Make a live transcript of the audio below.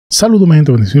Saludos, mi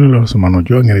gente, bendiciones a los hermanos.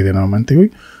 Yo en el día nuevamente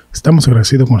hoy estamos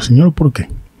agradecidos con el Señor. ¿Por qué?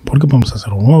 Porque podemos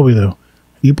hacer un nuevo video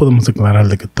y podemos declarar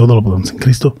de que todo lo podemos en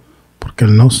Cristo porque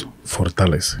Él nos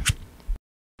fortalece.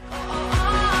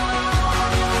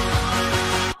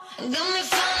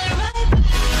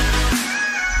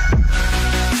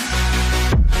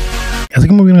 Así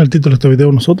como viene el título de este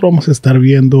video, nosotros vamos a estar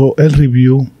viendo el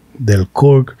review del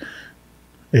Korg,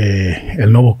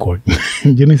 el nuevo Korg.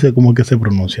 Yo ni sé cómo que se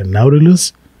pronuncia,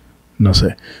 Nautilus, no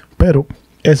sé, pero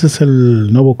ese es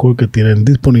el nuevo Korg que tienen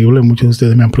disponible. Muchos de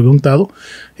ustedes me han preguntado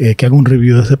que haga un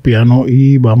review de ese piano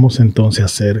y vamos entonces a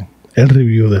hacer el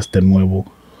review de este nuevo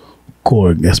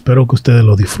Korg. Espero que ustedes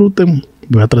lo disfruten.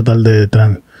 Voy a tratar de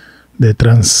translate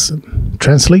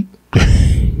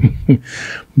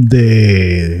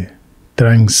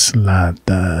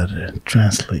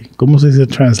translate. ¿Cómo se dice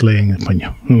translate en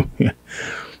español?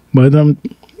 Voy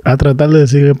a tratar de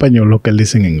decir en español lo que él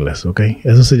dice en inglés, ¿ok?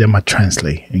 Eso se llama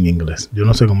translate en inglés. Yo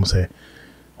no sé cómo se...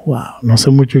 Wow, no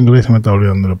sé mucho inglés, se me está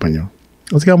olvidando el español.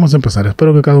 Así que vamos a empezar.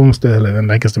 Espero que cada uno de ustedes le den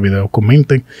like a este video,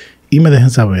 comenten y me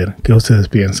dejen saber qué ustedes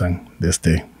piensan de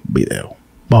este video.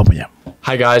 Vamos para allá.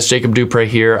 Hi guys, Jacob Dupre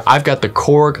here. I've got the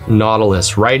Korg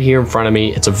Nautilus right here in front of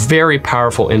me. It's a very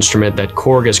powerful instrument that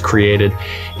Korg has created.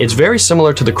 It's very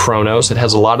similar to the Kronos. It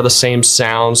has a lot of the same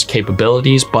sounds,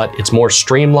 capabilities, but it's more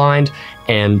streamlined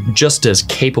and just as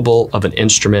capable of an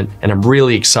instrument, and I'm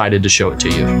really excited to show it to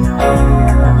you.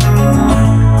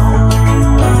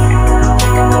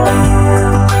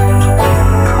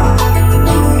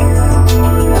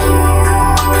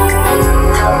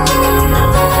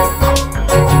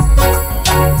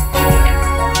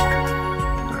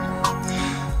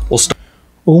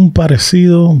 Un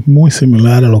parecido muy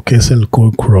similar a lo que es el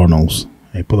Korg Kronos.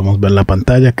 Ahí podemos ver la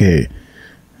pantalla que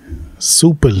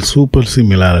súper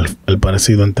similar el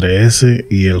parecido entre ese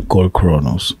y el Korg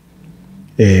Kronos.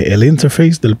 El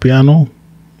interface del piano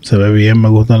se ve bien, me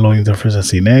gustan los interfaces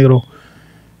así negro.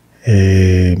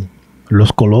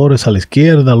 Los colores a la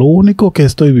izquierda. Lo único que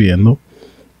estoy viendo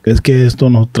es que esto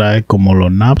nos trae como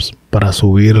los knobs para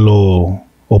subirlo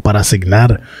o para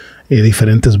asignar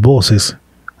diferentes voces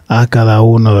a cada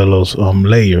uno de los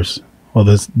layers o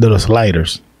de los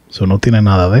sliders. So, no tiene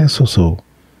nada de eso.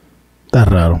 Está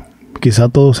raro. Quizá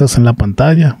todo se hace en la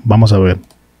pantalla. Vamos a ver.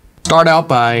 Start out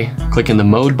by clicking the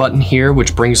mode button here,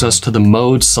 which brings us to the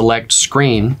mode select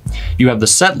screen. You have the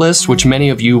set list, which many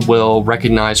of you will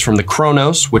recognize from the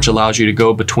Kronos, which allows you to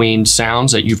go between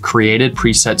sounds that you've created,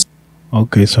 presets.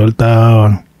 Ok, so él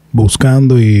está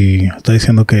buscando y está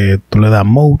diciendo que tú le das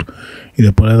mode y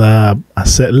después le das a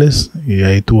setlist y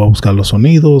ahí tú vas a buscar los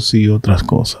sonidos y otras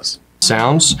cosas.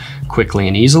 Sounds quickly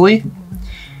and easily.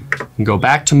 Go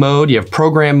back to mode. You have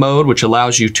program mode, which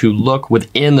allows you to look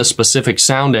within the specific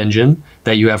sound engine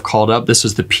that you have called up. This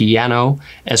is the piano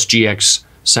SGX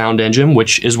sound engine,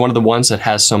 which is one of the ones that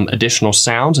has some additional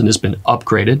sounds and has been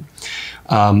upgraded.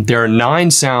 There are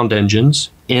 9 sound engines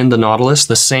in the Nautilus,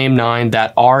 the same 9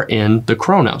 that are in the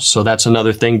Kronos. So that's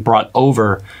another thing brought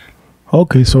over.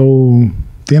 Ok, so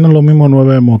tiene los mismos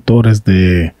 9 motores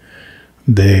de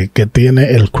que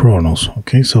tiene el Kronos.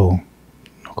 Ok, so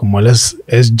como él es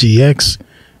SGX,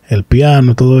 el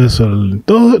piano, todo eso,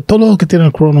 todo lo que tiene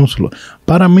el Kronos.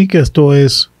 Para mí que esto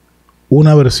es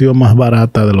una versión más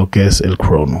barata de lo que es el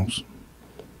Kronos.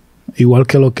 Igual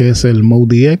que lo que es el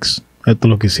Mode DX, esto es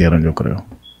lo que hicieron, yo creo.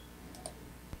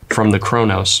 From the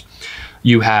Kronos.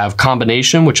 You have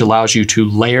combination, which allows you to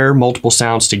layer multiple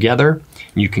sounds together.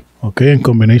 You can... Ok, en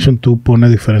combination tú pones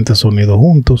diferentes sonidos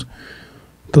juntos.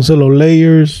 Entonces los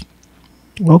layers...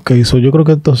 Ok, so yo creo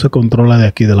que esto se controla de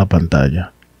aquí de la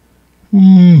pantalla.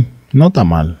 No está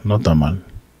mal, no está mal.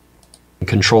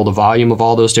 Control the volume of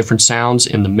all those different sounds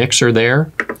in the mixer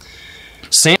there.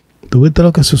 ¿Tú viste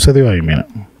lo que sucedió ahí? Mira.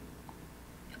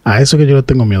 A eso que yo le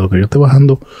tengo miedo, que yo esté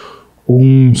bajando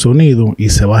un sonido y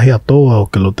se baje a todo o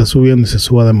que lo esté subiendo y se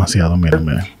suba demasiado. Mira,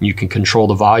 mira. You can control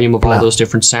the volume of all those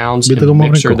different sounds in the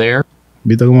mixer there.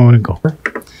 ¿Viste cómo brincó?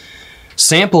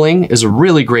 Sampling is a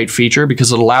really great feature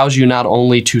because it allows you not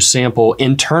only to sample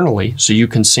internally, so you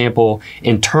can sample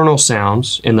internal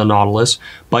sounds in the Nautilus,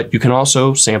 but you can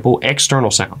also sample external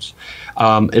sounds.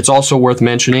 It's also worth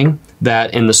mentioning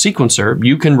that in the sequencer,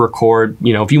 you can record,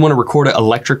 if you want to record an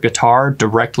electric guitar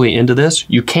directly into this,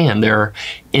 you can. There are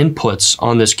inputs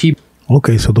on this keyboard.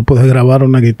 Ok, so tú puedes grabar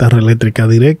una guitarra eléctrica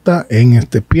directa en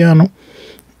este piano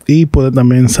y puedes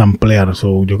también samplear.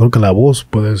 So yo creo que la voz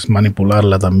puedes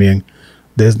manipularla también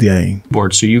desde ahí.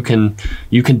 So you can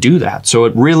do that. So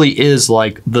it really is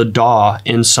like the DAW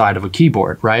inside of a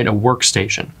keyboard, right? A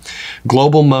workstation.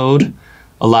 Global mode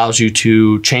allows you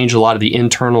to change a lot of the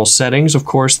internal settings, of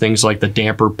course, things like the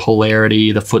damper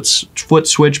polarity, the foot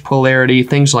switch polarity,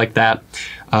 things like that,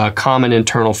 common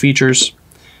internal features.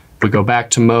 We go back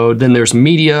to mode, then there's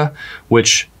media,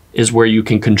 which is where you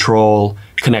can control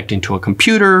connecting to a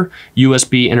computer,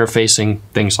 USB interfacing,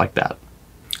 things like that.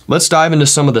 Let's dive into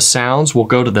some of the sounds. We'll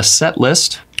go to the set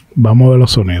list. Vamos a ver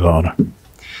los sonidos ahora.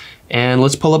 And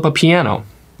let's pull up a piano.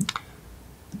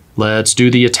 Let's do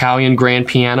the Italian grand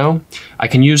piano. I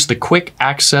can use the quick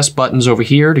access buttons over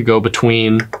here to go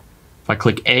between, if I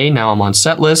click A, now I'm on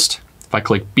set list. If I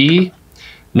click B,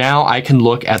 now I can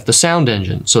look at the sound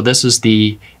engine. So this is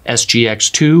the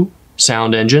SGX2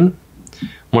 sound engine.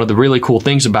 One of the really cool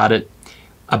things about it,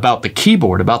 about the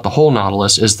keyboard, about the whole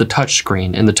Nautilus, is the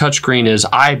touchscreen. And the touchscreen is,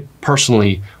 I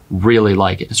personally really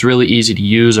like it. It's really easy to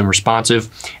use and responsive.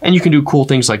 And you can do cool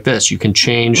things like this. You can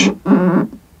change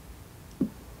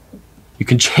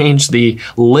the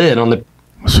lid on the...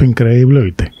 Eso es increíble,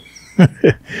 ¿viste?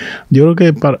 Yo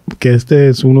creo que este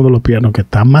es uno de los pianos que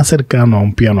está más cercano a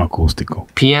un piano acústico.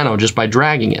 Piano just by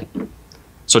dragging it.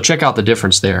 So check out the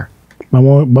difference there.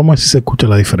 Vamos a ver si se escucha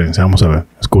la diferencia. Vamos a ver.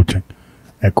 Escuchen.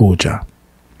 Escucha.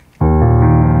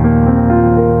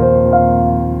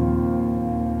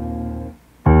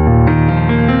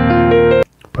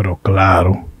 Pero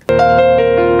claro.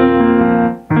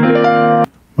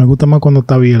 Me gusta más cuando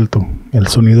está abierto. El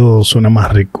sonido suena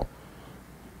más rico.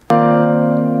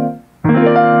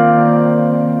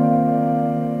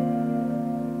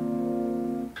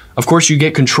 Of course, you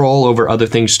get control over other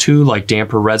things too, like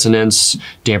damper resonance,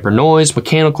 damper noise,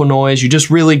 mechanical noise. You just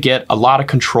really get a lot of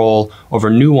control over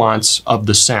nuance of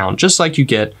the sound, just like you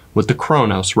get with the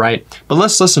Kronos, right? But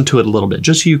let's listen to it a little bit,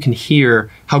 just so you can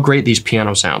hear how great these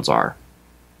piano sounds are.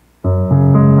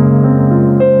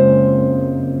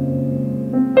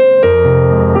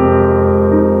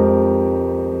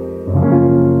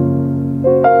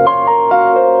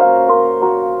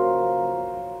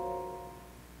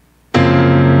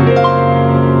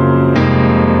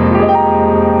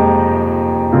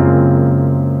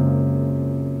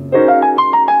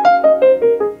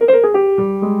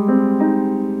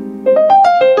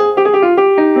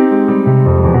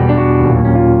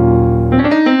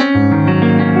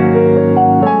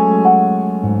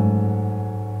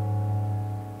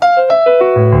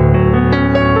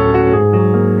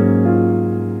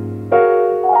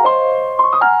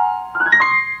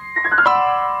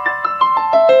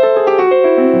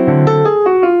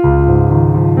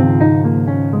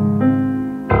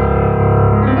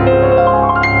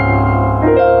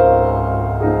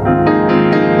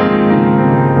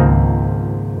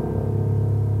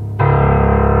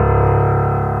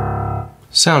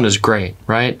 Sound is great,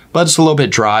 right? But it's a little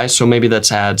bit dry, so maybe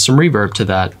let's add some reverb to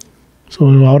that. So,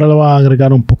 ahora le voy a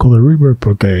agregar un poco de reverb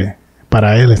porque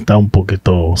para él está un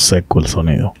poquito seco el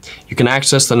sonido. You can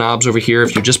access the knobs over here.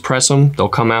 If you just press them, they'll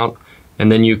come out,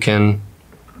 and then you can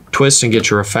twist and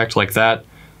get your effect like that.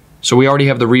 So we already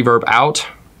have the reverb out,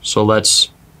 so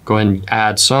let's go ahead and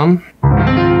add some.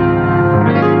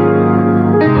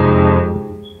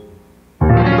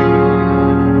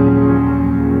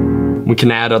 We can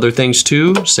add other things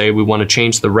too. Say we want to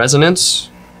change the resonance.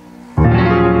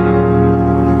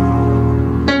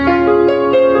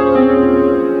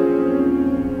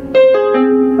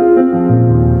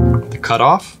 The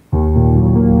cutoff.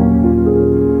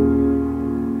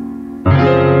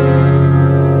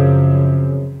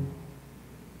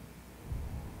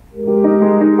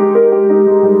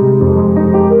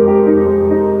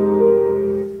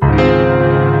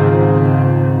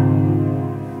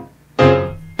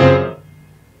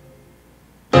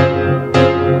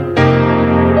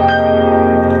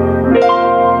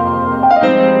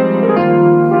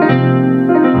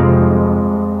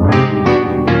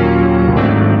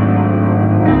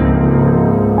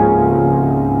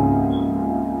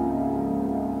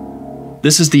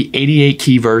 This is the 88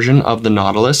 key version of the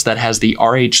Nautilus that has the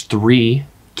RH3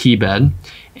 key bed,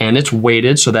 and it's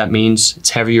weighted, so that means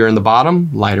it's heavier in the bottom,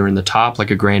 lighter in the top,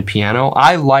 like a grand piano.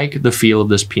 I like the feel of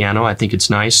this piano. I think it's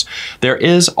nice. There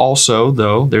is also,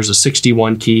 though, there's a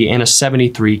 61 key and a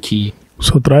 73 key.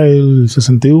 So trae el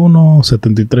 61,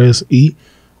 73 y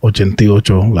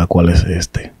 88, la cual es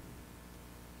este.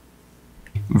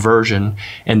 Version,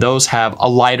 and those have a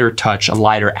lighter touch, a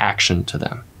lighter action to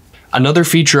them. Another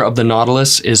feature of the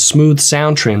Nautilus is smooth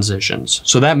sound transitions.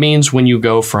 So that means when you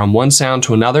go from one sound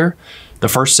to another, the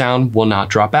first sound will not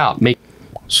drop out.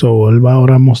 So él va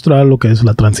ahora a mostrar lo que es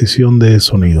la transición de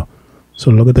sonido.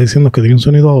 So lo que está diciendo es que de un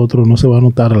sonido a otro no se va a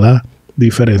notar la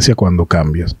diferencia cuando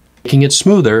cambias. Making it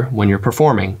smoother when you're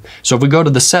performing. So if we go to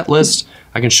the set list,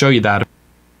 I can show you that.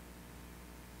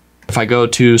 If I go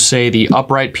to, say, the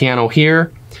upright piano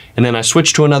here, and then I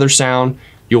switch to another sound,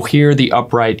 you'll hear the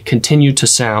upright continue to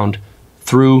sound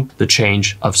through the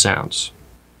change of sounds.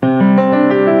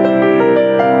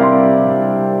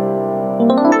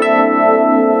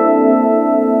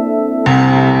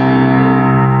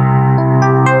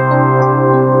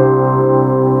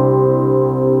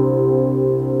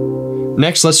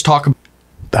 Next, let's talk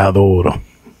about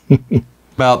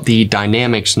the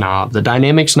dynamics knob. The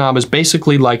dynamics knob is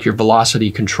basically like your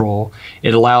velocity control.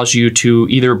 It allows you to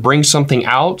either bring something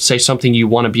out, say something you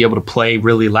want to be able to play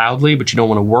really loudly, but you don't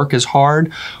want to work as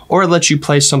hard, or it lets you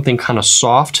play something kind of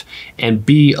soft and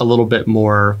be a little bit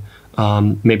more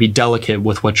maybe delicate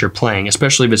with what you're playing,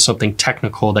 especially if it's something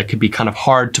technical that could be kind of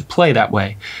hard to play that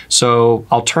way. So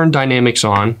I'll turn dynamics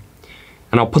on,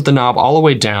 and I'll put the knob all the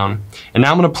way down, and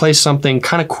now I'm going to play something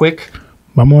kind of quick.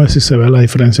 Vamos a ver si se ve la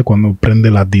diferencia cuando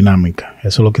prende la dinámica. Eso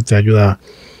es lo que te ayuda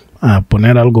a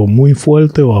poner algo muy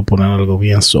fuerte o a poner algo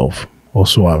bien soft o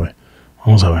suave.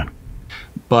 Vamos a ver.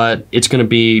 But it's going to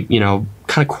be, you know,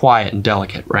 kind of quiet and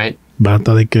delicate, right? Va a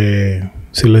estar de que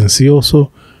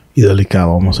silencioso y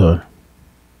delicado. Vamos a ver.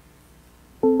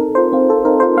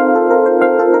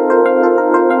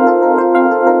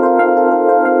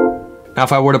 Now,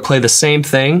 if I were to play the same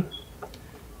thing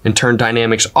and turn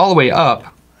dynamics all the way up.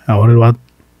 Ahora él va a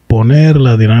poner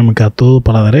la dinámica todo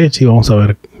para la derecha y vamos a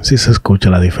ver si se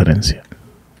escucha la diferencia.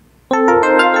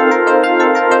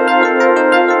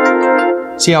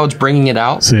 See how it's bringing it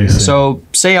out? Sí, sí. So,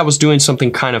 say I was doing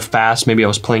something kind of fast, maybe I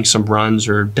was playing some runs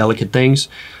or delicate things.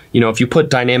 You know, if you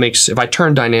put dynamics, if I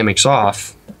turn dynamics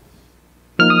off,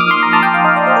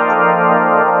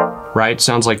 right,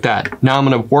 sounds like that. Now I'm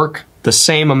going to work the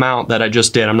same amount that I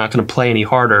just did. I'm not going to play any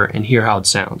harder and hear how it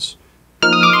sounds.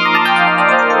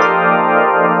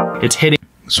 It's hitting.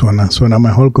 Suena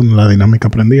mejor con la dinámica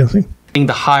prendida, sí.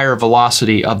 The higher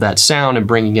velocity of that sound and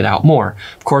bringing it out more.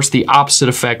 Of course, the opposite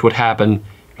effect would happen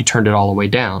if you turned it all the way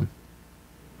down.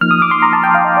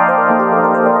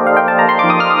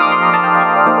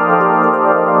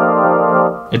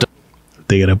 It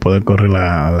Tigre puede correr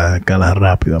la escala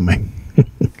rápidamente.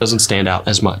 doesn't stand out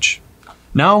as much.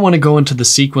 Now I want to go into the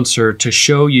sequencer to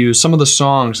show you some of the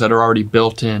songs that are already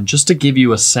built in, just to give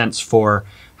you a sense for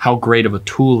how great of a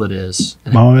tool it is.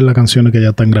 Vamos a ver las canciones que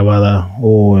ya están grabadas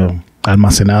o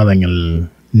almacenadas en el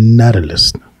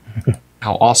Nautilus.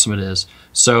 How awesome it is.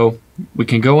 So we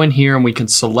can go in here and we can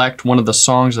select one of the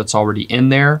songs that's already in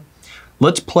there.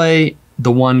 Let's play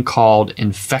the one called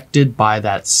Infected by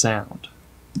That Sound.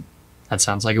 That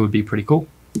sounds like it would be pretty cool.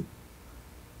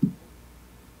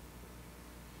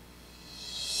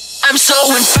 I'm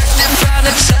so infected by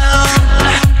the sound.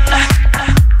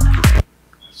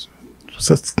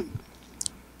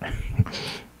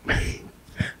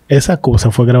 Esa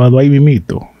cosa fue grabado ahí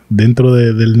mismito, dentro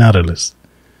del Nautilus.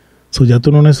 So ya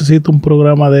tú no necesitas un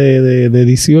programa de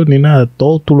edición ni nada.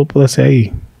 Todo tú lo puedes hacer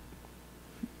ahí.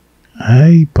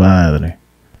 Ay, padre.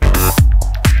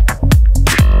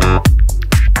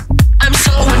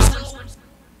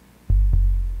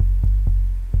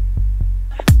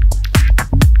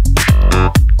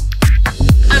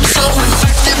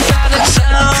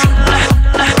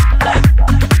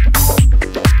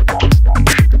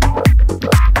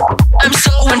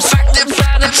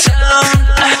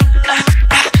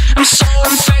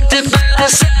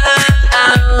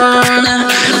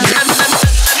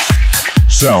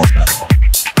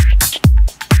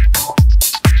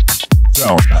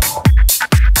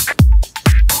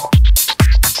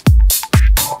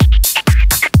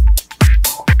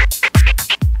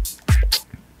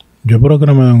 Yo espero que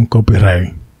no me den un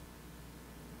copyright.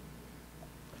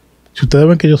 Si ustedes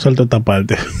ven que yo salto esta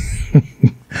parte,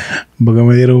 porque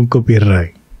me dieron un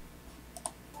copyright.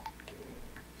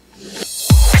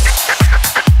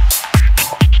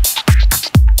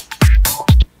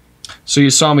 So you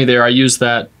saw me there. I used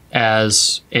that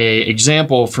as an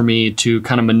example for me to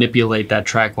kind of manipulate that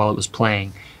track while it was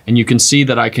playing. And you can see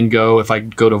that I can go, if I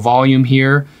go to volume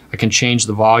here, I can change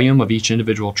the volume of each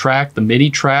individual track, the MIDI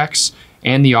tracks,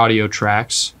 and the audio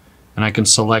tracks, and I can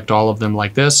select all of them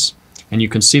like this, and you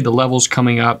can see the levels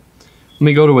coming up. Let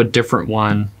me go to a different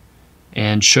one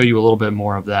and show you a little bit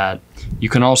more of that. You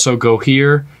can also go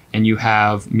here and you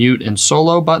have mute and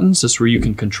solo buttons. This is where you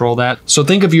can control that. So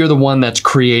think if you're the one that's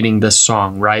creating this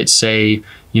song, right? Say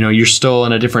you know, you're still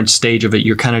in a different stage of it.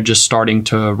 You're kind of just starting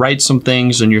to write some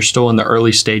things and you're still in the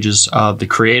early stages of the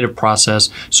creative process.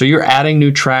 So you're adding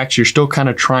new tracks. You're still kind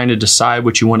of trying to decide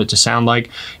what you want it to sound like.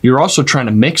 You're also trying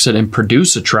to mix it and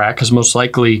produce a track because most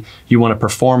likely you want to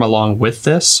perform along with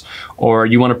this, or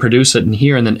you want to produce it in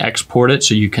here and then export it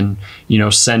so you can, you know,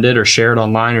 send it or share it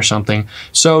online or something.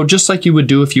 So just like you would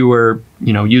do if you were,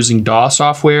 you know, using DAW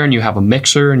software and you have a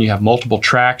mixer and you have multiple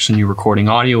tracks and you're recording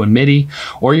audio and MIDI,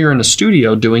 or you're in a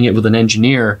studio doing it with an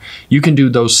engineer, you can do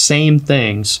those same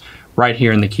things right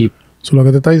here in the keyboard. So, lo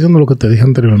que te está diciendo lo que te dije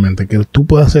anteriormente, que tú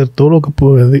puedes hacer todo lo que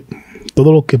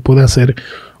puede hacer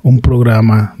un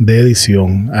programa de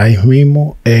edición ahí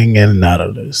mismo en el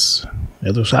Nautilus.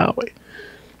 Ya tú sabes.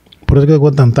 Por eso es que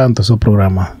cuestan tanto esos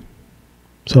programas.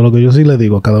 So, lo que yo sí le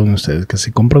digo a cada uno de ustedes, que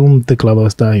si compran un teclado de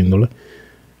esta índole,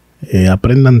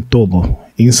 aprendan todo,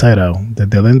 inside out,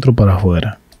 desde adentro para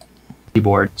afuera.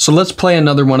 Keyboard. So let's play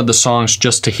another one of the songs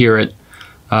just to hear it.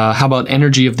 How about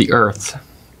Energy of the Earth?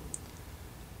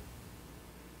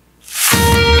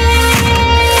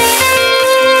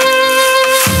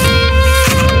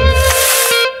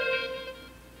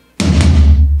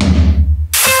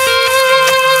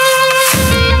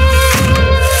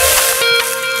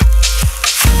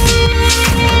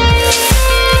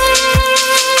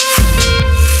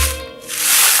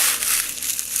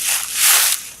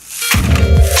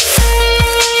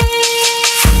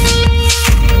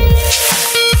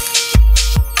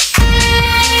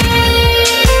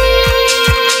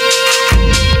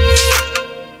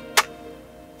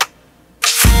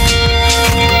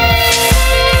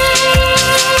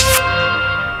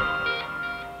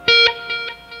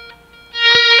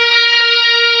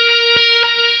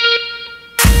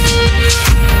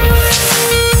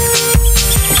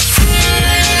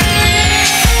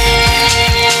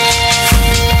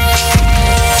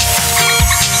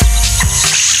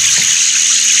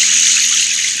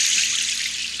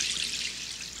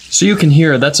 So you can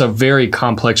hear that's a very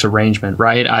complex arrangement,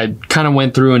 right? I kind of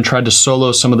went through and tried to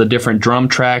solo some of the different drum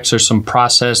tracks. There's some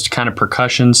processed kind of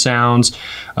percussion sounds.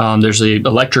 There's the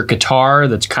electric guitar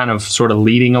that's kind of sort of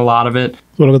leading a lot of it.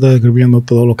 Solo que está describiendo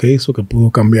todo lo que hizo, que pudo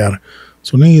cambiar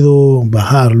sonido,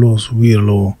 bajarlo,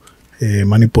 subirlo,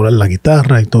 manipular la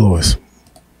guitarra y todo eso.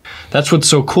 That's what's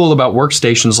so cool about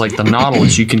workstations like the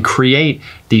Nautilus. You can create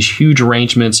these huge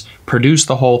arrangements, produce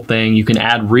the whole thing. You can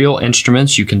add real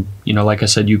instruments. You can, you know, like I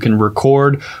said, you can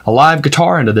record a live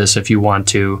guitar into this if you want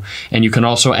to. And you can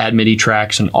also add MIDI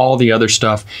tracks and all the other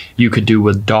stuff you could do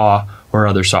with DAW or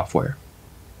other software.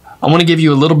 I want to give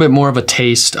you a little bit more of a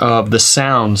taste of the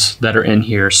sounds that are in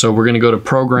here. So we're going to go to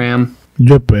Program.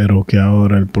 Yo espero que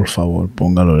ahora, por favor,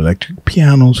 ponga los electric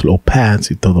pianos, los pads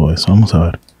y todo eso. Vamos a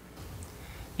ver.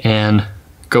 And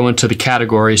go into the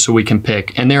category so we can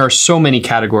pick. And there are so many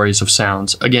categories of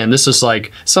sounds. Again, this is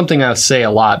like something I say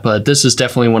a lot, but this is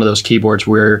definitely one of those keyboards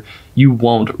where you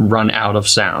won't run out of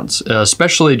sounds,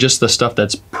 especially just the stuff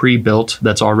that's pre-built,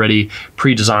 that's already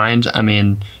pre-designed. I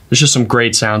mean, there's just some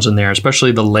great sounds in there,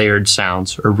 especially the layered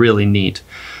sounds are really neat.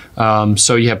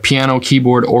 So you have piano,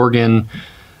 keyboard, organ,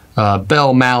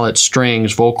 bell, mallet,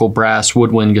 strings, vocal, brass,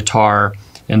 woodwind, guitar,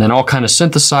 and then all kind of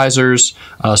synthesizers,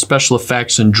 special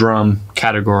effects, and drum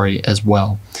category as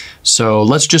well. So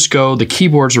let's just go. The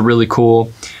keyboards are really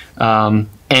cool.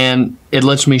 And it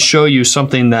lets me show you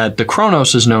something that the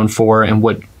Kronos is known for, and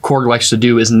what Korg likes to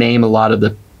do is name a lot of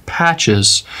the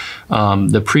patches,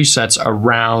 the presets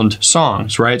around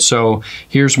songs, right? So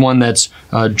here's one that's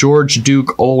George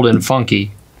Duke Old and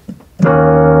Funky.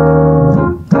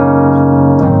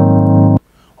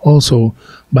 Also,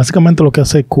 básicamente lo que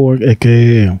hace Korg es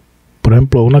que, por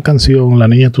ejemplo, una canción, La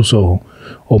Niña de tus Ojos,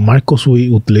 o Marco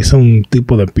Sweet utiliza un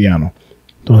tipo de piano.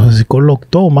 Entonces, si Korg lo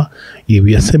toma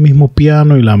y ese mismo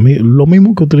piano y lo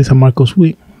mismo que utiliza Marco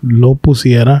Sweet, lo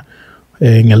pusiera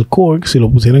en el Korg, si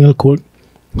lo pusiera en el Korg,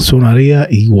 sonaría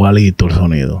igualito el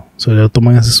sonido. So, ellos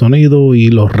toman ese sonido y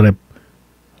lo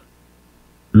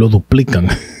duplican.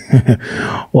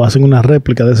 O hacen una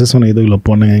réplica de ese sonido y lo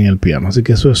ponen en el piano. Así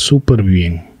que eso es súper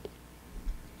bien.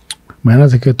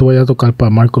 Imagínate que tú vayas a tocar para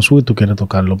Marco Sweet, tú quieres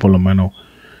tocarlo por lo menos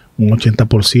un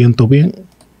 80% bien.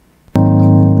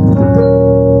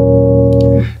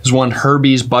 There's one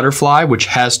Herbie's Butterfly, which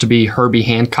has to be Herbie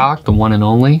Hancock, the one and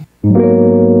only.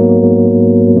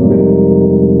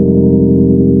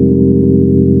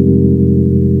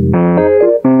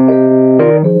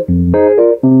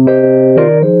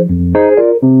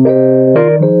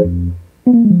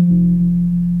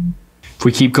 If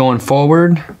we keep going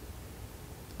forward,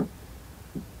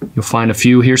 you'll find a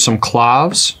few. Here's some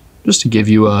claves, just to give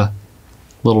you a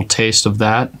little taste of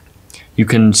that. You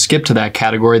can skip to that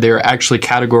category. There are actually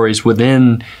categories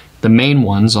within the main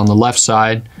ones on the left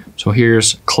side. So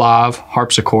here's clav,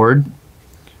 harpsichord.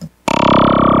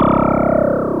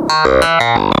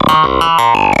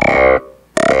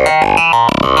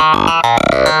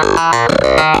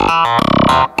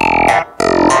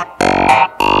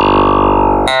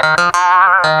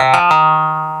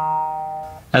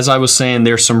 As I was saying,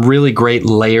 there's some really great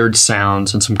layered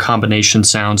sounds and some combination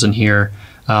sounds in here.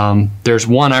 There's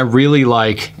one I really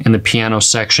like in the piano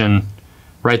section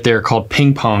right there called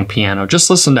Ping Pong Piano. Just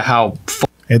listen to how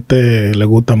Este le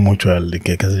gusta mucho a él,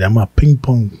 que se llama Ping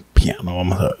Pong Piano.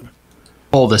 Vamos a ver.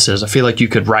 full this is. I feel like you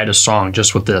could write a song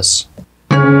just with this.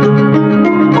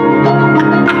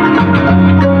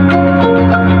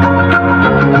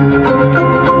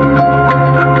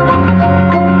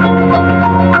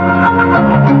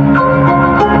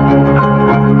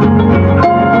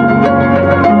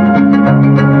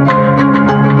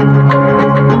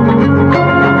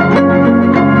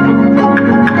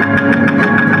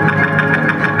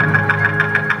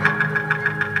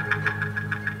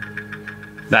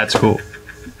 That's cool.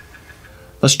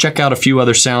 Let's check out a few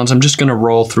other sounds. I'm just going to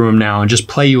roll through them now and just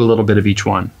play you a little bit of each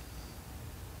one.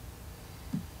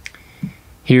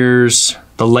 Here's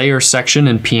the layer section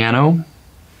in piano.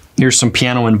 Here's some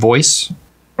piano and voice.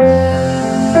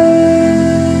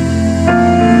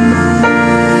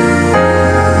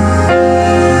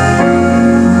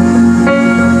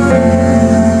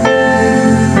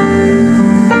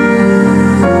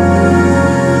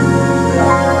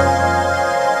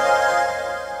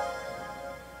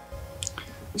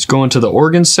 Let's go into the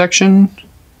organ section.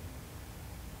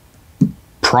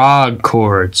 Prog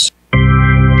chords.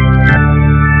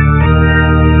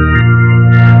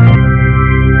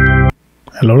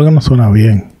 El órgano suena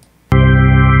bien.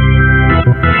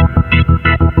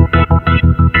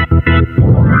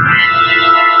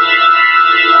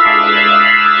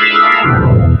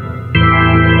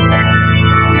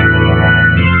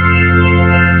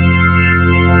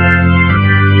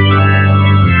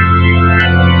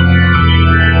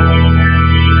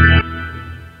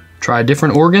 Try a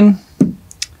different organ.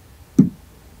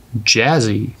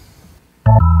 Jazzy.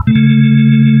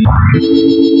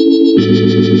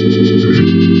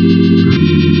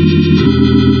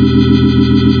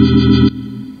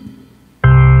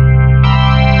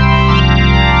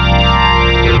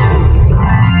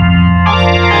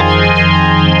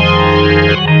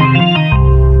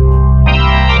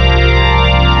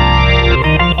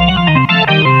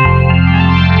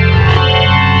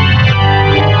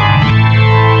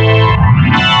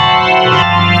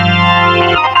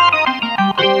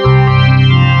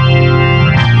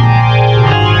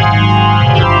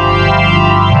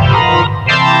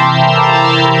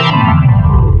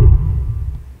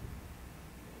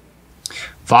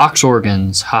 Vox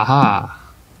organs, haha.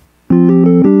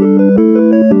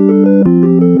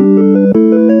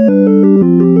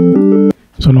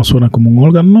 Eso no suena como un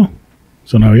órgano, ¿no?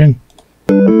 Suena bien.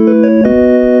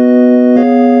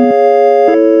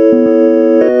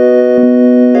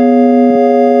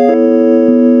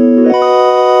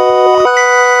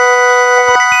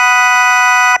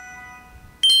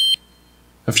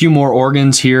 A few more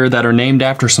organs here that are named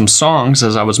after some songs,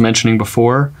 as I was mentioning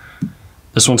before.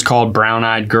 This one's called Brown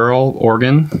Eyed Girl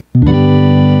organ.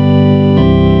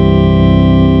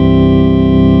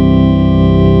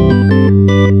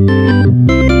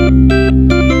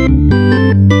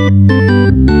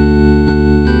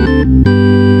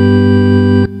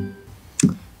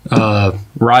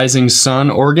 Rising Sun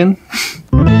organ.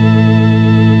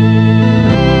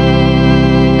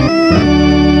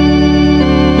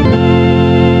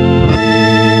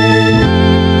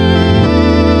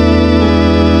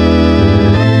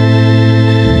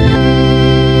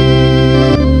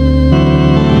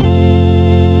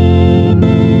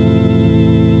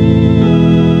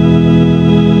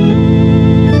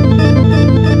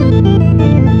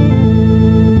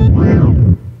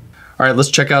 All right,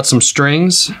 let's check out some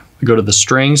strings. We go to the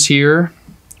strings here.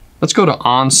 Let's go to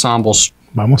ensemble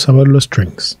Vamos a ver los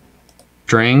strings.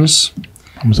 strings.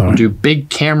 Vamos a We'll ver. do big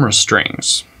camera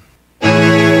strings.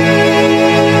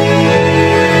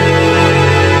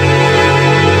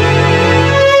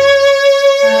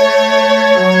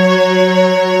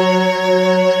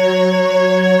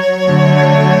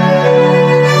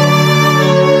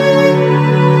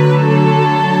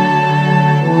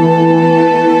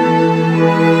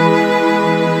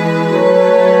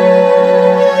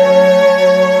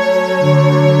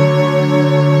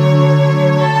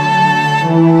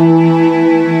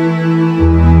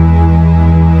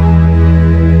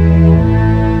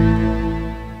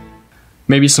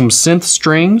 Maybe some synth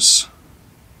strings.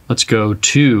 Let's go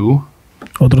to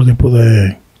Otro tipo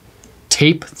de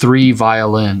Tape 3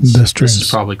 violins. The strings. This is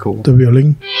probably cool. The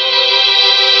violin.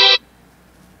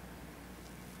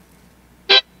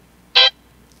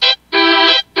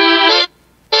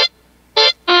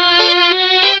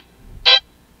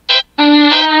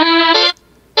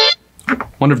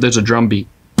 Wonder if there's a drum beat.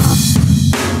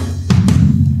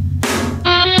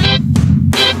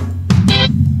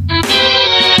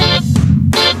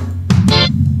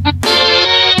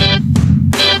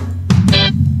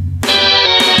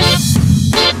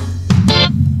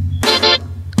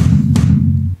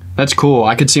 That's cool.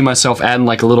 I could see myself adding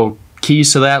like a little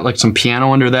keys to that, like some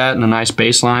piano under that and a nice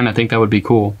bass line. I think that would be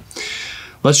cool.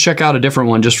 Let's check out a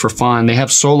different one just for fun. They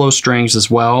have solo strings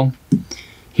as well.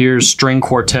 Here's String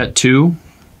Quartet 2.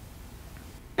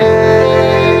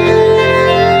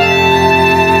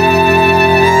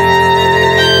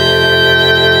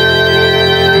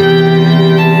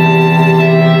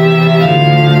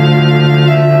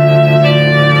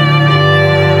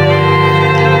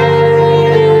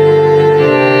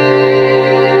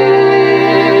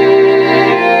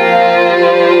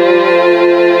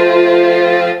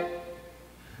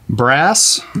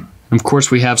 Brass. Of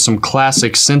course, we have some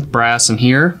classic synth brass in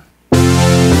here.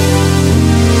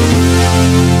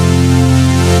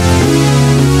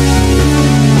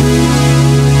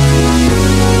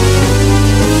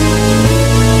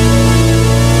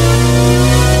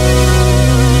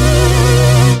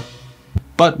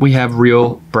 But we have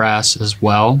real brass as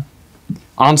well.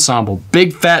 Ensemble,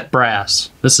 big fat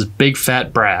brass. This is big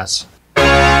fat brass.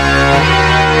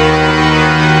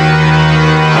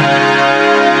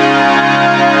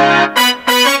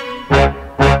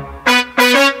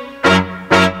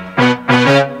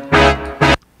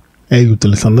 Ey,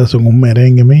 utilizando eso en un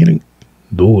merengue, miren,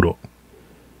 duro.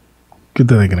 ¿Qué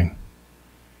ustedes creen?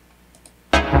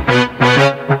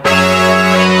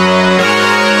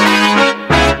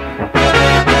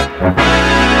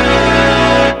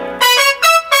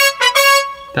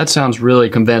 That sounds really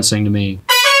convincing to me.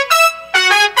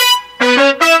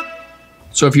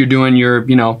 So if you're doing your,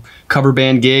 cover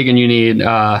band gig and you need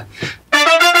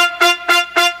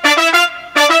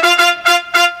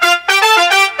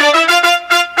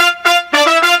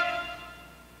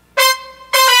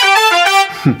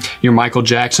your Michael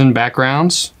Jackson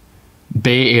backgrounds,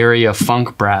 Bay Area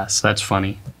funk brass. That's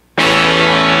funny.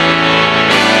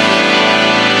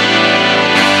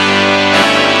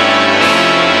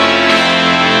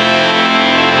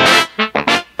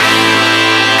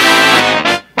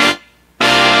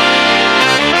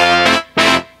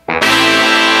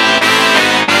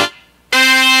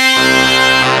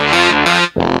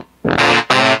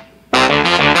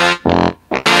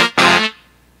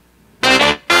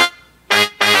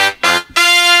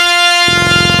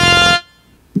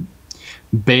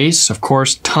 Bass, of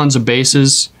course, tons of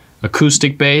basses,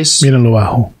 acoustic bass. Miren lo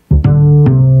bajo.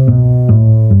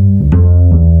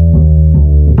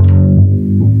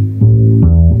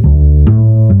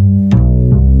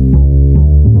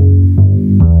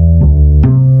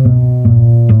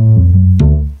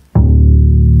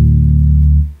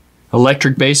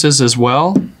 Electric basses as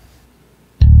well.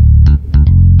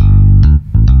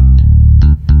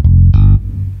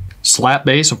 Slap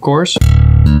bass, of course.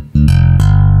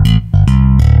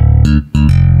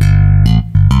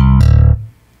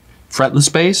 Fretless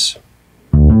bass.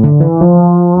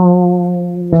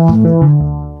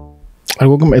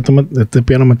 Algo que este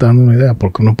piano me está dando una idea,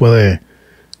 porque uno puede,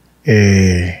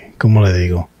 ¿cómo le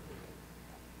digo?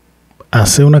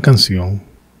 Hacer una canción,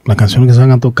 las canciones que se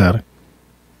van a tocar,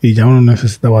 y ya uno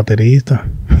necesita baterista.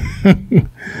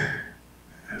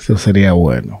 Eso sería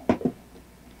bueno.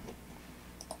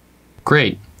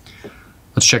 Great.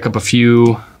 Let's check up a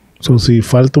few. So, si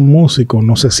falta un músico,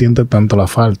 no se siente tanto la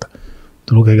falta.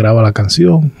 Tú lo que grabas la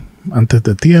canción antes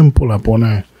de tiempo, la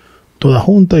pones toda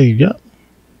junta y ya.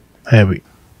 Heavy.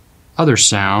 Other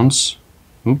sounds.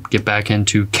 Oop, get back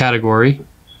into category.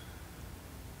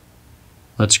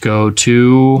 Let's go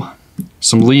to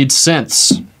some lead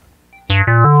synths.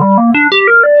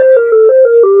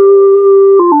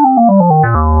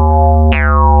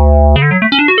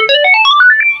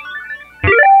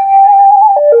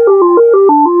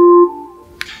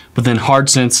 But then hard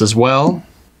synths as well.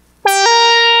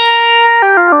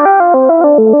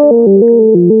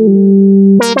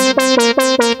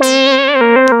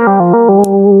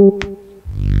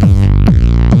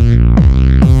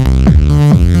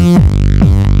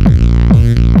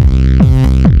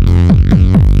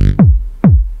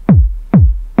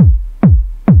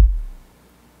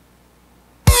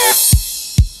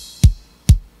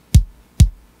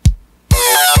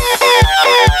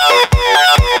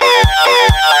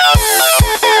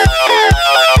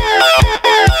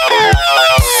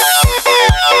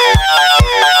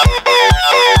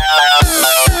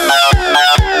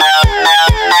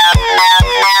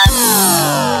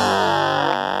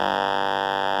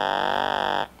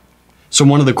 So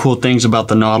one of the cool things about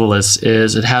the Nautilus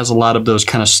is it has a lot of those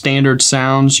kind of standard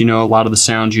sounds, you know, a lot of the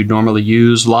sounds you'd normally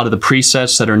use, a lot of the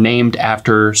presets that are named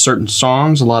after certain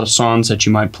songs, a lot of songs that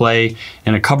you might play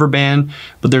in a cover band.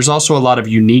 But there's also a lot of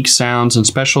unique sounds and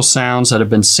special sounds that have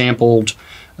been sampled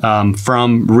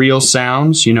from real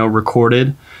sounds, you know,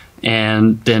 recorded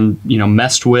and then, you know,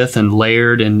 messed with and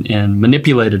layered and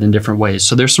manipulated in different ways.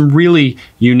 So there's some really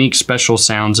unique special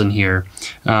sounds in here.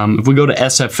 If we go to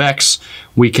SFX,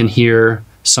 we can hear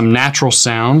some natural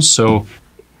sounds. So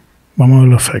vamos a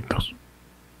ver los efectos.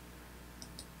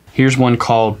 Here's one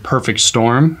called Perfect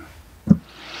Storm.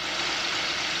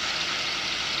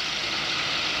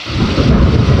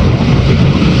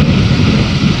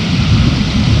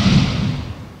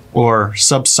 Or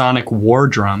subsonic war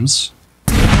drums.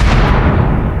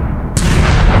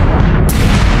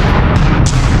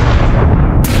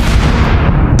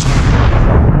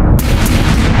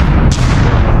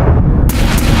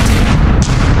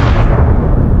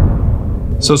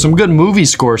 So some good movie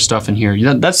score stuff in here.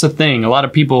 That's the thing. A lot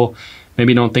of people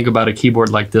maybe don't think about a keyboard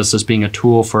like this as being a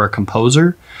tool for a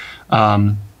composer,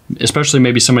 especially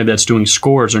maybe somebody that's doing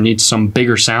scores or needs some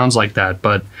bigger sounds like that.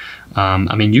 But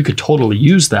I mean, you could totally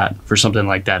use that for something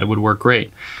like that. It would work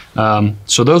great.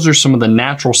 So those are some of the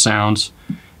natural sounds.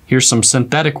 Here's some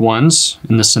synthetic ones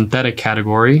in the synthetic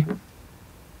category.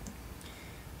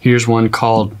 Here's one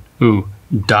called,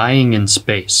 Dying in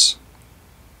Space.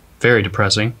 Very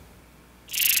depressing.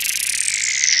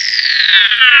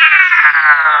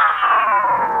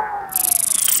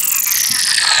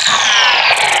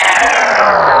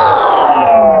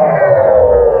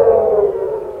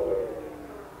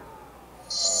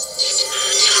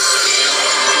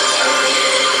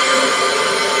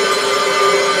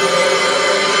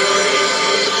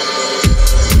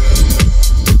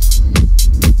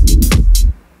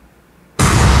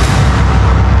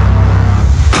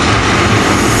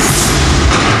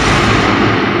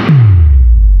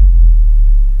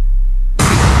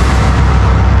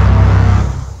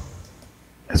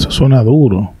 Eso suena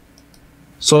duro.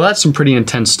 So that's some pretty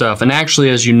intense stuff. And actually,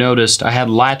 as you noticed, I had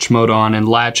latch mode on, and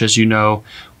latch, as you know,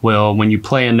 will, when you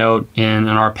play a note in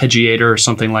an arpeggiator or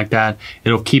something like that,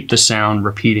 it'll keep the sound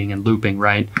repeating and looping,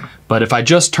 right? But if I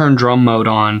just turn drum mode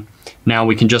on, now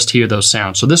we can just hear those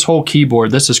sounds. So this whole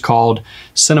keyboard, this is called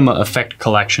Cinema Effect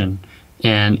Collection.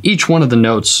 And each one of the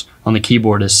notes on the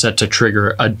keyboard is set to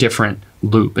trigger a different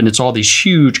loop. And it's all these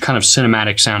huge kind of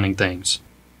cinematic sounding things.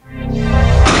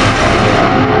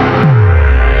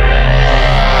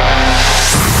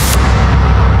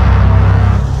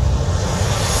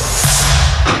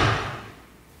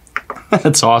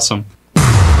 That's awesome.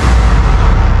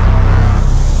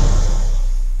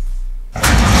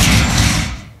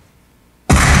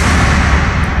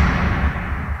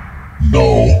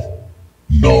 No.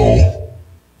 No.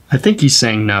 I think he's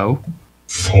saying no.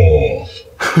 4.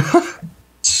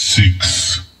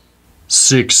 6.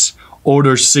 6.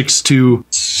 Order 6 to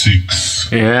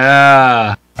 6.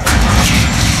 Yeah.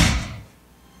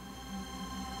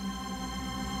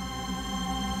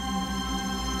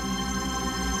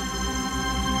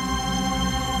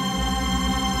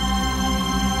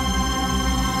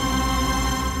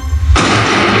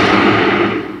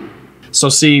 So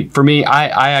see, for me,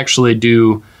 I actually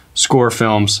do score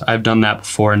films. I've done that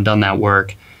before and done that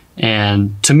work.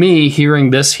 And to me,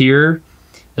 hearing this here,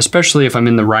 especially if I'm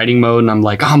in the writing mode and I'm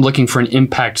like, I'm looking for an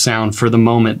impact sound for the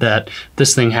moment that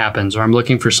this thing happens, or I'm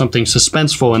looking for something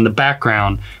suspenseful in the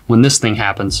background when this thing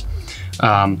happens.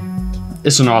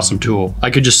 It's an awesome tool. I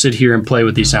could just sit here and play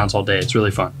with these sounds all day. It's really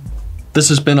fun. This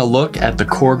has been a look at the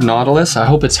Korg Nautilus. I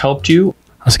hope it's helped you.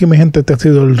 Así que mi gente, este ha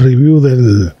sido el review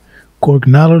del Korg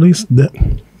Nautilus,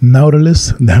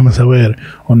 déjame saber,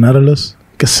 o Nautilus,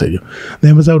 qué sé yo.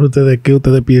 Déjenme saber ustedes qué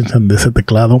ustedes piensan de ese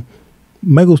teclado.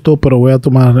 Me gustó, pero voy a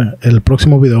tomar el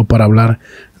próximo video para hablar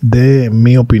de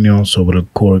mi opinión sobre el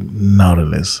Korg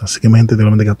Nautilus. Así que mi gente, Dios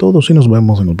los bendiga a todos y nos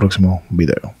vemos en el próximo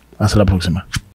video. Hasta la próxima.